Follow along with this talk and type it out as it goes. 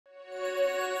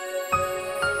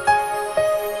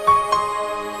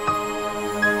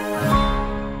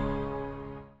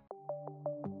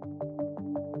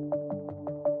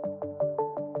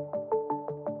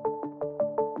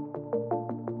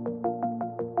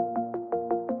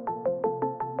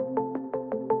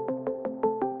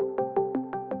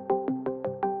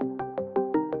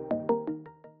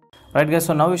Right guys,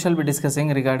 so now we shall be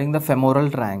discussing regarding the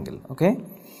femoral triangle. Okay,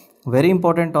 very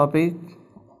important topic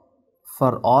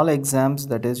for all exams,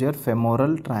 that is your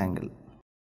femoral triangle.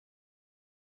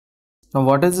 Now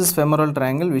what is this femoral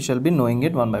triangle? We shall be knowing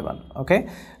it one by one. Okay,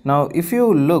 now if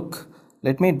you look,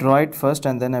 let me draw it first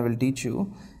and then I will teach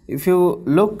you. If you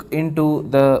look into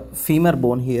the femur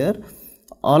bone here,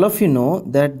 all of you know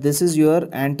that this is your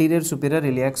anterior superior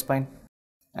iliac spine,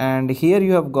 and here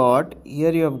you have got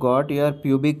your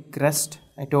pubic crest,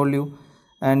 I told you,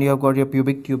 and you have got your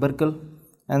pubic tubercle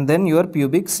and then your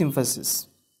pubic symphysis.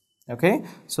 Okay,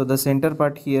 so the center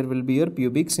part here will be your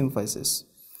pubic symphysis,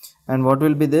 and what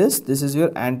will be this? This is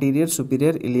your anterior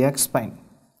superior iliac spine.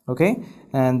 Okay,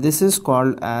 and this is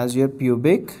called as your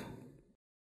pubic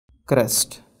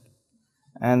crest,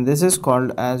 and this is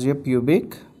called as your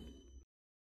pubic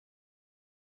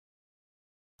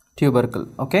tubercle.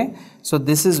 Okay, so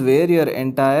this is where your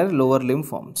entire lower limb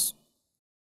forms.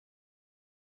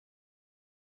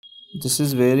 This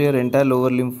is where your entire lower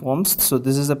limb forms. So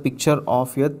this is a picture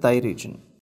of your thigh region.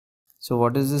 So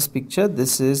what is this picture?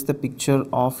 This is the picture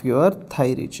of your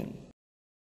thigh region.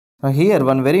 Now here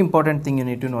one very important thing you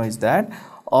need to know is that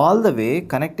all the way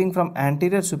connecting from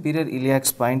anterior superior iliac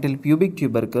spine till pubic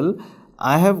tubercle,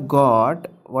 I have got,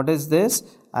 what is this?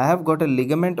 I have got a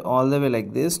ligament all the way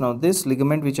like this. Now this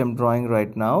ligament which I am drawing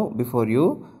right now before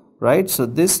you, right? So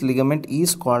this ligament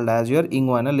is called as your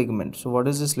inguinal ligament. So what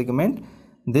is this ligament?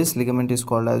 This ligament is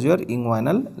called as your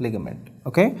inguinal ligament.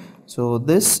 Okay, so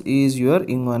this is your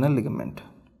inguinal ligament.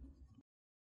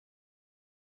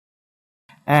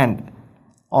 And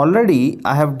already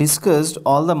I have discussed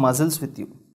all the muscles with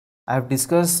you. I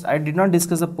did not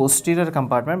discuss the posterior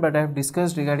compartment, but I have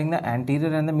discussed regarding the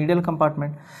anterior and the medial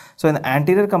compartment. So in the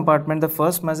anterior compartment, the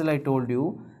first muscle I told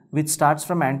you, which starts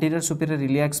from anterior superior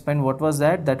iliac spine, what was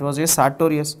that? That was your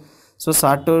sartorius. So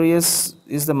sartorius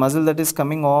is the muscle that is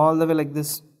coming all the way like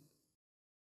this,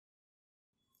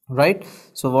 right?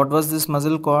 So what was this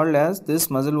muscle called as? This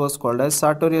muscle was called as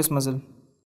sartorius muscle.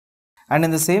 And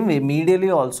in the same way,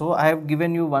 medially also, I have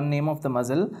given you one name of the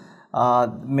muscle.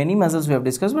 Many muscles we have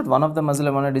discussed, but one of the muscle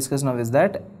I want to discuss now is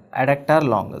that adductor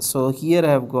longus. So here I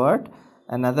have got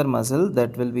another muscle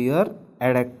that will be your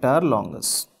adductor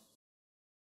longus.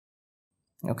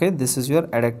 Okay, this is your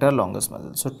adductor longus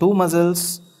muscle. So two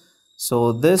muscles.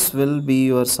 So this will be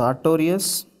your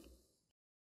sartorius.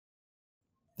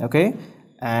 Okay,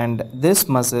 and this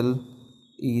muscle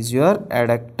is your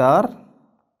adductor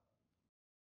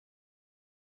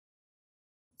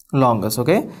longus.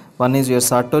 Okay, one is your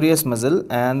sartorius muscle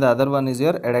and the other one is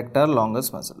your adductor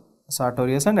longus muscle.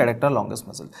 Sartorius and adductor longus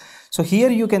muscle. So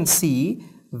here you can see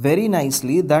very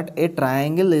nicely that a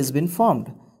triangle has been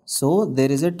formed. So there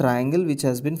is a triangle which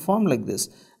has been formed like this.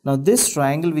 Now this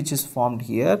triangle which is formed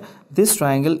here, this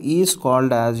triangle is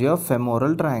called as your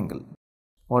femoral triangle.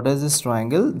 What is this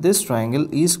triangle? This triangle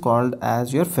is called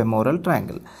as your femoral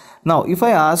triangle. Now if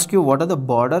I ask you what are the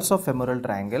borders of femoral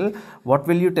triangle, what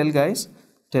will you tell guys?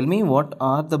 Tell me, what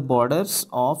are the borders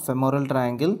of femoral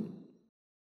triangle?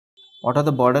 What are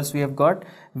the borders we have got?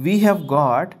 We have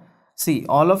got, see,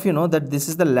 all of you know that this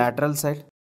is the lateral side.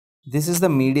 This is the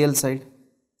medial side.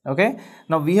 Okay.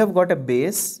 Now we have got a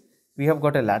base, we have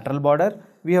got a lateral border,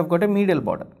 we have got a medial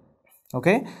border.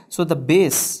 Okay. So the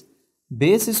base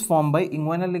is formed by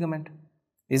inguinal ligament,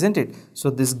 isn't it? So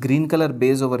this green color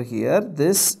base over here,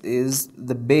 this is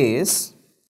the base.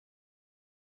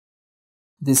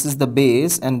 This is the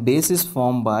base, and base is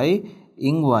formed by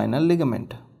inguinal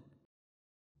ligament.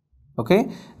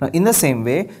 Okay. Now in the same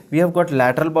way, we have got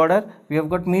lateral border, we have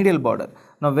got medial border.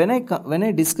 Now when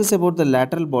I discuss about the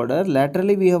lateral border,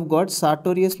 laterally we have got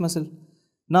sartorius muscle.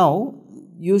 Now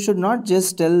you should not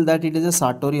just tell that it is a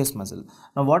sartorius muscle.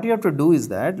 Now what you have to do is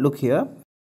that, look here,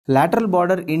 lateral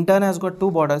border in turn has got two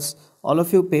borders. All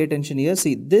of you pay attention here.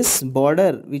 See this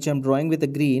border which I am drawing with the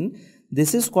green,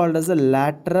 this is called as the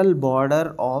lateral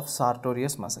border of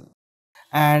sartorius muscle.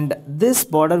 And this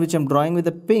border which I am drawing with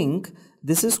the pink,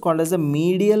 this is called as the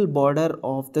medial border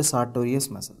of the sartorius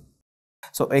muscle.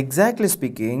 So exactly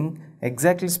speaking,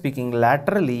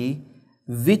 laterally,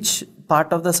 which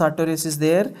part of the sartorius is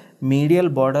there? Medial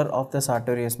border of the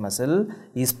sartorius muscle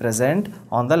is present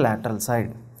on the lateral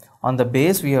side. On the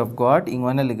base we have got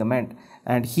inguinal ligament,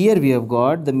 and here we have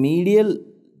got the medial.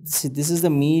 See, this is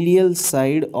the medial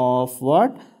side of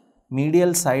what?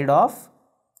 Medial side of,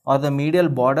 or the medial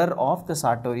border of the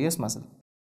sartorius muscle.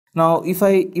 Now if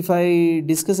I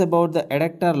discuss about the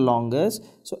adductor longus,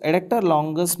 so adductor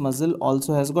longus muscle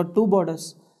also has got two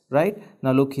borders, right?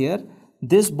 Now look here,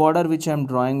 this border which I am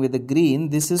drawing with the green,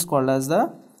 this is called as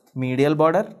the medial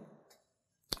border,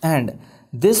 and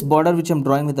This border which I am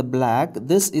drawing with the black,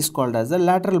 this is called as the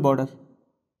lateral border,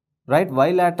 right?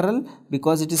 Why lateral?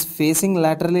 Because it is facing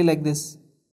laterally like this,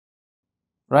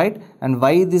 right? And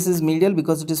why this is medial?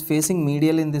 Because it is facing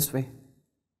medial in this way,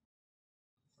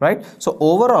 right? So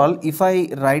overall, if I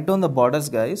write down the borders,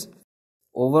 guys,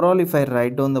 overall if I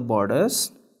write down the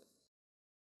borders,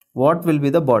 what will be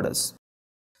the borders?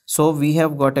 So we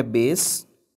have got a base,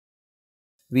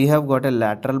 we have got a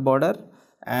lateral border,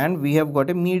 and we have got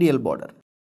a medial border.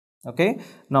 Okay,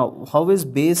 now how is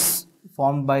base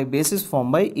formed by? Base is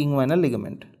formed by inguinal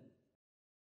ligament.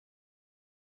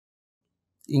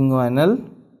 Inguinal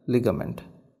ligament.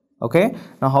 Okay,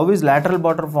 now how is lateral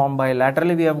border formed by?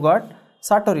 Laterally we have got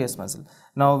sartorius muscle.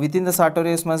 Now within the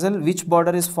sartorius muscle, which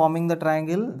border is forming the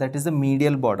triangle? That is the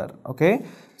medial border. Okay,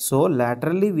 so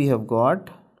laterally we have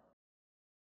got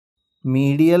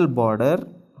medial border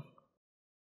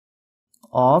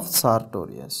of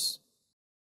sartorius,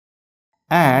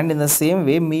 and in the same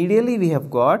way medially we have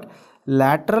got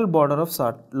lateral border of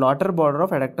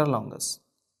adductor longus.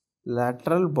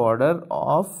 Lateral border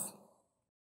of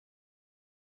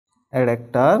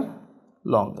adductor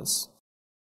longus.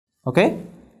 Okay,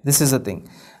 this is the thing.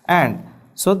 And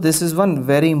so this is one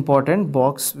very important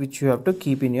box which you have to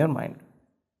keep in your mind.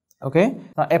 Okay,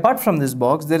 now apart from this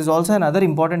box, there is also another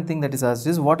important thing that is asked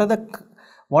is what are the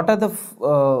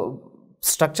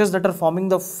structures that are forming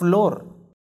the floor?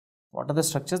 What are the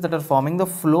structures that are forming the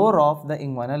floor of the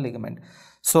inguinal ligament?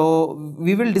 So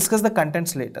we will discuss the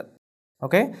contents later.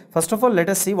 Okay, first of all, let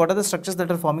us see what are the structures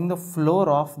that are forming the floor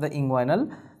of the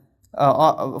inguinal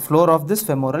floor of this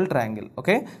femoral triangle.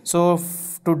 Okay, so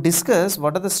to discuss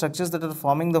what are the structures that are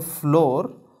forming the floor,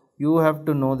 you have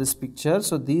to know this picture.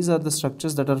 So these are the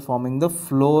structures that are forming the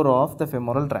floor of the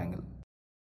femoral triangle.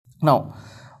 Now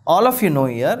all of you know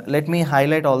here, let me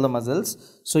highlight all the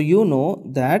muscles. So you know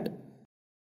that,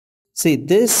 see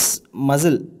this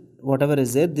muscle, whatever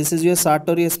is there, this is your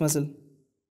sartorius muscle.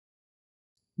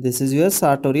 This is your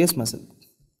sartorius muscle.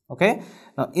 Okay,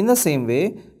 now in the same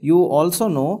way, you also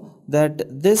know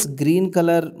that this green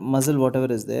color muscle,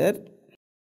 whatever is there,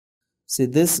 see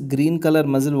this green color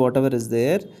muscle, whatever is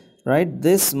there, right?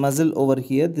 This muscle over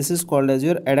here, this is called as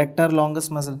your adductor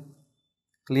longus muscle.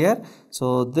 Clear?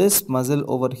 So this muscle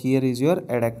over here is your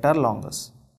adductor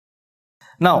longus.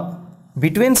 Now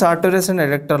between sartorius and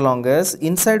adductor longus,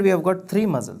 inside we have got three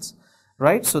muscles,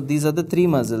 right? So these are the three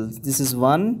muscles. This is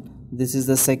one, this is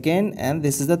the second, and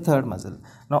this is the third muscle.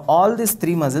 Now all these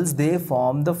three muscles, they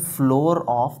form the floor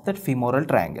of that femoral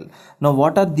triangle. Now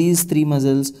what are these three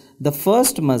muscles? The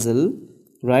first muscle,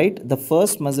 right? The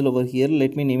first muscle over here,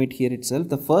 let me name it here itself.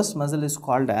 The first muscle is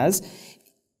called as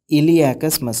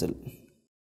iliacus muscle.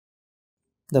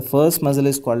 The first muscle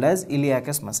is called as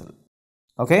iliacus muscle.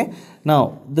 Okay,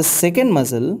 now the second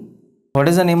muscle, what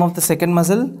is the name of the second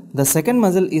muscle? The second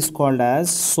muscle is called as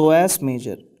psoas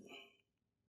major.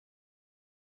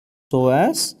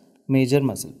 Psoas major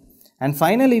muscle. And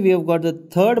finally we have got the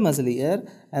third muscle here,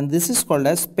 and this is called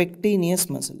as pectineus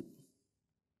muscle.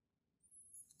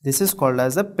 This is called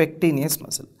as the pectineus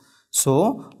muscle.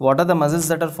 So what are the muscles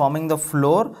that are forming the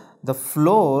floor? The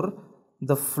floor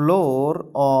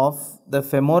of the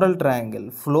femoral triangle,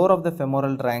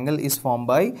 is formed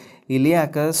by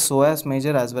iliacus, psoas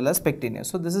major as well as pectineus.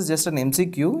 So this is just an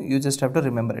MCQ, you just have to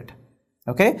remember it.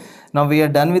 Okay, now we are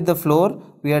done with the floor,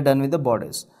 we are done with the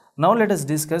borders. Now let us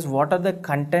discuss what are the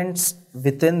contents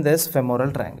within this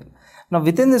femoral triangle. Now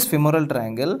within this femoral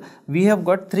triangle, we have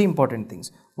got three important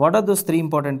things. What are those three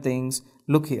important things?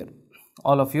 Look here,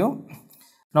 all of you.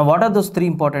 Now what are those three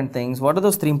important things? What are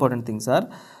those three important things are?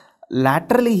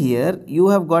 Laterally here, you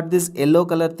have got this yellow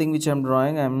color thing which I am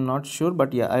drawing. I am not sure,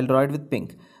 but yeah, I'll draw it with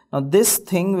pink. Now this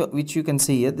thing which you can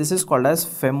see here, this is called as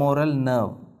femoral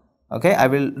nerve. Okay, I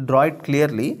will draw it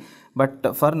clearly,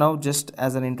 but for now, just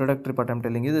as an introductory part, I am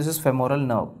telling you, this is femoral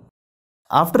nerve.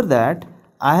 After that,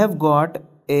 I have got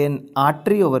an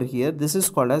artery over here. This is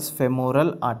called as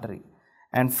femoral artery.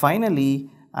 And finally,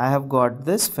 I have got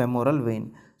this femoral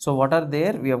vein. So what are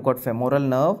there? We have got femoral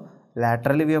nerve.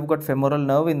 Laterally we have got femoral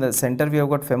nerve, in the center we have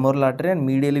got femoral artery, and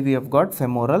medially we have got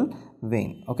femoral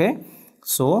vein. Okay,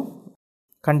 so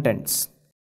contents,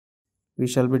 we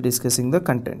shall be discussing the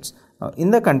contents. Now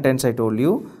in the contents, I told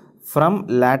you from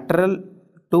lateral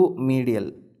to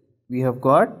medial we have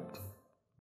got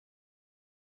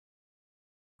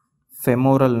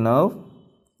femoral nerve,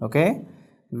 okay,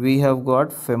 we have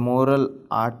got femoral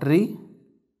artery,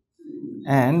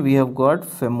 and we have got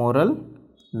femoral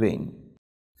vein.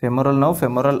 Femoral nerve,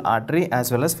 femoral artery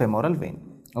as well as femoral vein.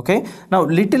 Okay, now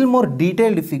little more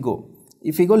detailed if we go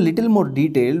little more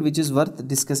detailed, which is worth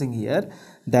discussing here,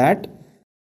 that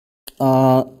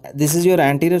This is your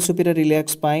anterior superior iliac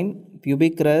spine,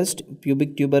 pubic crest,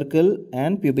 pubic tubercle,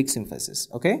 and pubic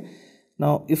symphysis. Okay.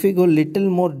 Now, if we go little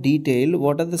more detail,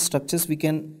 what are the structures we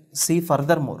can see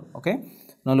furthermore? Okay.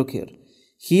 Now look here.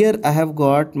 Here I have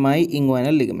got my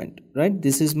inguinal ligament, right?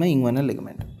 This is my inguinal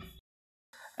ligament.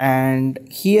 And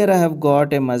here I have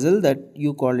got a muscle that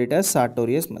you call it as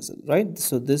sartorius muscle, right?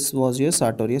 So this was your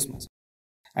sartorius muscle.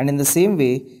 And in the same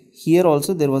way, here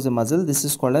also there was a muscle. This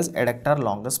is called as adductor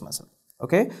longus muscle.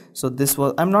 Okay. So this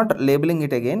was, I'm not labeling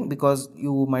it again because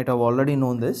you might have already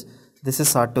known this. This is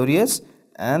sartorius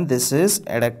and this is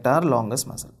adductor longus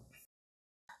muscle.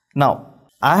 Now,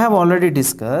 I have already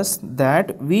discussed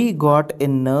that we got a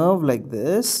nerve like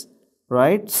this,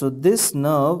 right? So this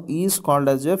nerve is called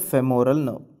as your femoral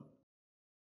nerve.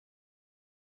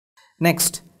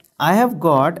 Next, I have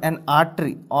got an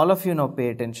artery. All of you now pay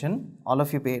attention. All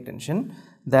of you pay attention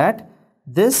that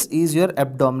this is your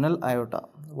abdominal aorta.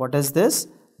 What is this?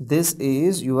 This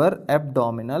is your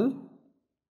abdominal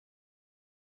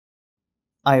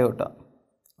aorta.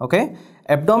 Okay.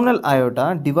 Abdominal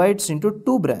aorta divides into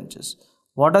two branches.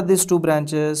 What are these two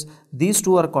branches? These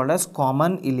two are called as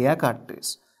common iliac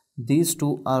arteries. These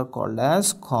two are called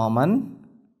as common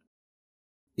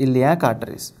iliac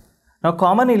arteries. Now,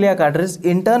 common iliac arteries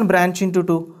in turn branch into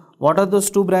two. What are those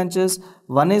two branches?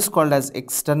 One is called as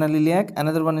external iliac,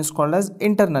 another one is called as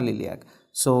internal iliac.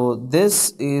 So,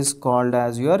 this is called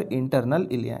as your internal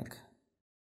iliac.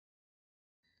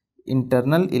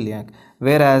 Internal iliac.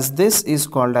 Whereas this is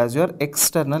called as your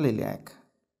external iliac.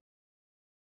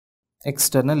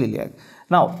 External iliac.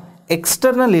 Now,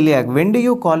 external iliac, when do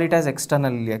you call it as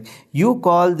external iliac? You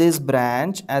call this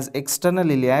branch as external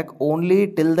iliac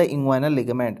only till the inguinal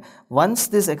ligament. Once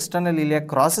this external iliac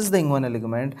crosses the inguinal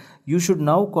ligament, you should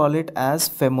now call it as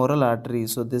femoral artery.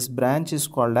 So, this branch is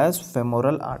called as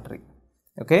femoral artery.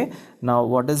 Okay. Now,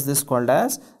 what is this called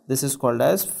as? This is called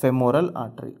as femoral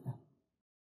artery.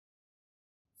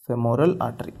 Femoral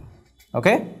artery.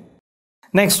 Okay.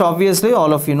 Next, obviously,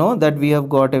 all of you know that we have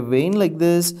got a vein like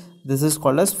this. This is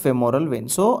called as femoral vein.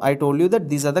 So, I told you that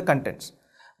these are the contents.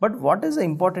 But what is the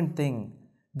important thing?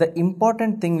 The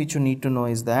important thing which you need to know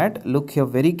is that, look here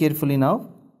very carefully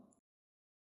now.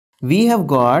 We have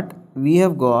got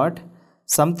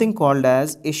something called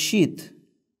as a sheath.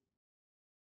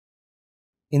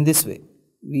 In this way.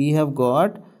 We have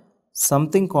got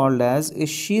something called as a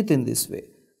sheath in this way.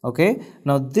 Okay.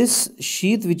 Now, this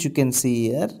sheath which you can see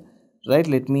here, right,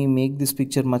 let me make this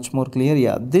picture much more clear.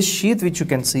 Yeah, this sheath which you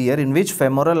can see here, in which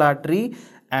femoral artery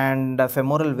and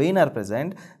femoral vein are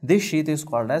present, this sheath is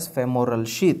called as femoral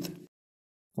sheath.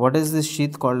 What is this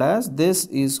sheath called as? This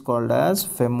is called as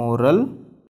femoral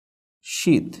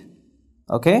sheath.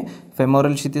 Okay,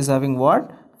 femoral sheath is having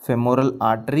what? Femoral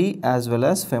artery as well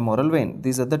as femoral vein.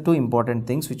 These are the two important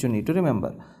things which you need to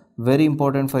remember. Very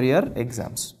important for your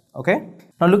exams. Okay,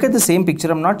 now look at the same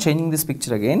picture. I'm not changing this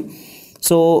picture again.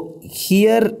 So,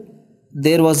 here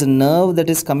there was a nerve that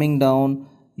is coming down.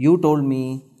 You told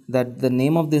me that the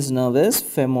name of this nerve is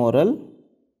femoral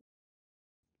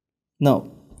nerve.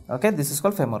 Okay, this is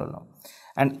called femoral nerve.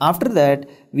 And after that,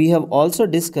 we have also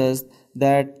discussed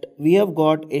that we have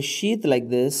got a sheath like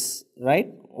this, right?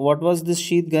 What was this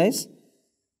sheath, guys?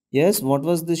 Yes, what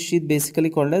was this sheath basically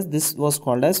called as? This was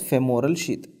called as femoral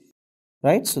sheath,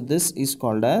 right? So, this is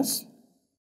called as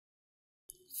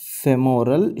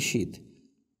femoral sheath.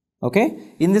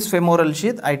 Okay, in this femoral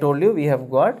sheath, I told you we have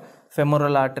got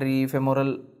femoral artery,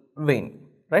 femoral vein,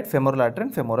 right? Femoral artery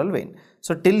and femoral vein.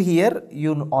 So, till here,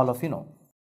 all of you know.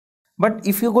 But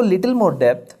if you go little more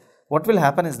depth, what will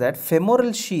happen is that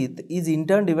femoral sheath is in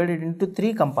turn divided into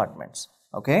three compartments.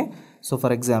 Okay, so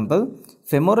for example,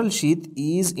 femoral sheath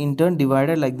is in turn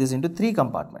divided like this into three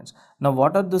compartments. Now,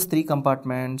 what are those three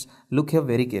compartments? Look here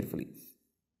very carefully.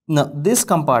 Now, this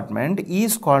compartment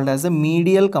is called as a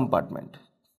medial compartment.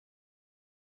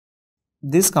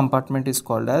 This compartment is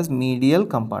called as medial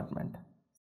compartment.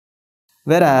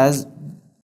 Whereas,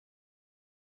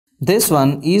 this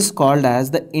one is called as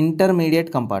the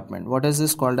intermediate compartment. What is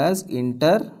this called as?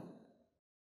 Intermediate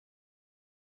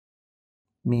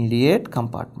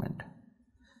compartment.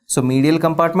 So, medial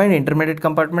compartment, intermediate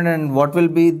compartment, and what will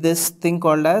be this thing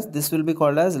called as? This will be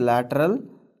called as lateral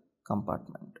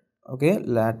compartment. Okay,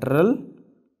 lateral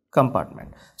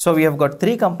compartment. So, we have got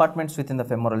three compartments within the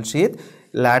femoral sheath: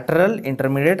 lateral,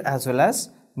 intermediate as well as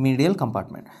medial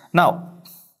compartment. Now,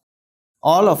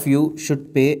 all of you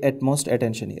should pay utmost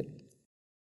attention here.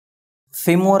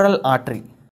 Femoral artery.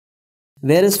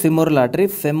 Where is femoral artery?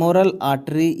 Femoral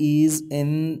artery is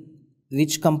in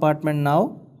which compartment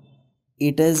now?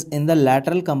 it is in the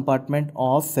lateral compartment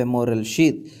of femoral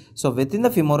sheath. So within the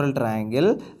femoral triangle,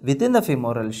 within the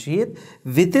femoral sheath,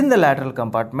 within the lateral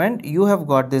compartment, you have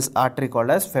got this artery called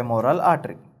as femoral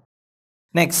artery.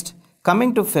 Next,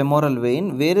 coming to femoral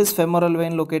vein, where is femoral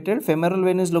vein located? Femoral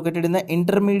vein is located in the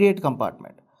intermediate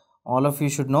compartment. All of you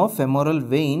should know femoral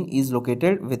vein is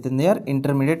located within their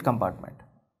intermediate compartment.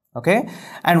 Okay,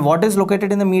 and what is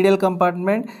located in the medial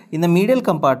compartment? In the medial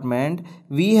compartment,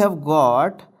 we have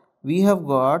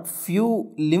got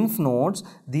few lymph nodes.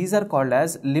 These are called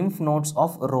as lymph nodes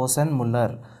of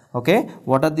Rosenmuller. Okay,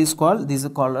 what are these called? These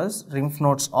are called as lymph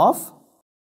nodes of.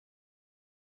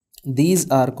 These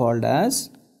are called as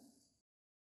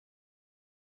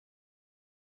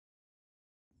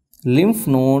lymph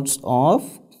nodes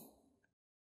of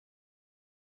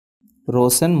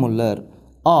Rosenmuller,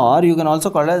 or you can also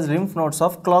call it as lymph nodes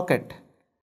of 𝐒𝐫𝐢𝐻.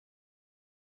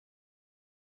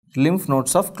 Lymph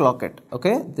nodes of 𝐒𝐫𝐢𝐻.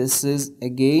 Okay, this is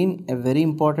again a very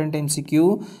important MCQ.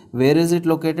 Where is it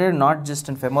located? Not just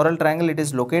in femoral triangle, it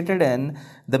is located in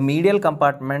the medial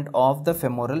compartment of the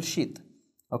femoral sheath.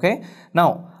 Okay, now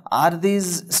are these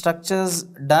structures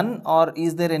done, or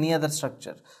is there any other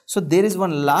structure? So there is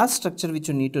one last structure which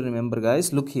you need to remember,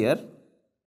 guys. Look here.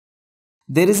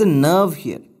 There is a nerve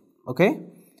here. Okay,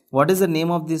 what is the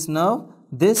name of this nerve?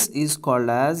 This is called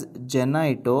as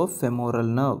genitofemoral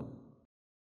nerve.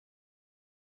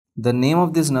 The name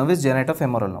of this nerve is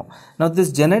genitofemoral nerve. Now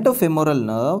this genitofemoral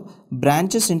nerve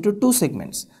branches into two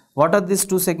segments. What are these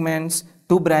two segments?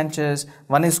 Two branches.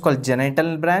 One is called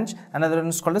genital branch, another one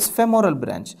is called as femoral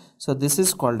branch. So this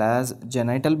is called as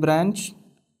genital branch.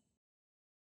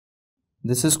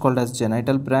 This is called as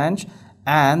genital branch,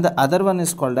 and the other one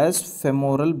is called as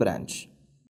femoral branch.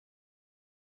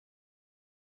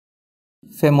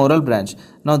 Femoral branch.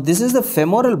 Now this is the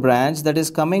femoral branch that is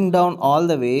coming down all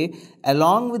the way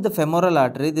along with the femoral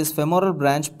artery. This femoral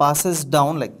branch passes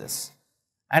down like this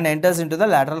and enters into the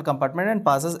lateral compartment and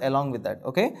passes along with that.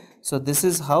 Okay, so this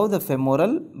is how the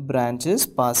femoral branch is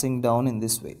passing down in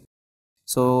this way.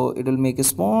 So it will make a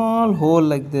small hole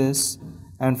like this,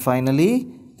 and finally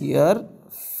here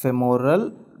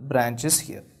femoral branch is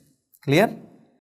here. Clear?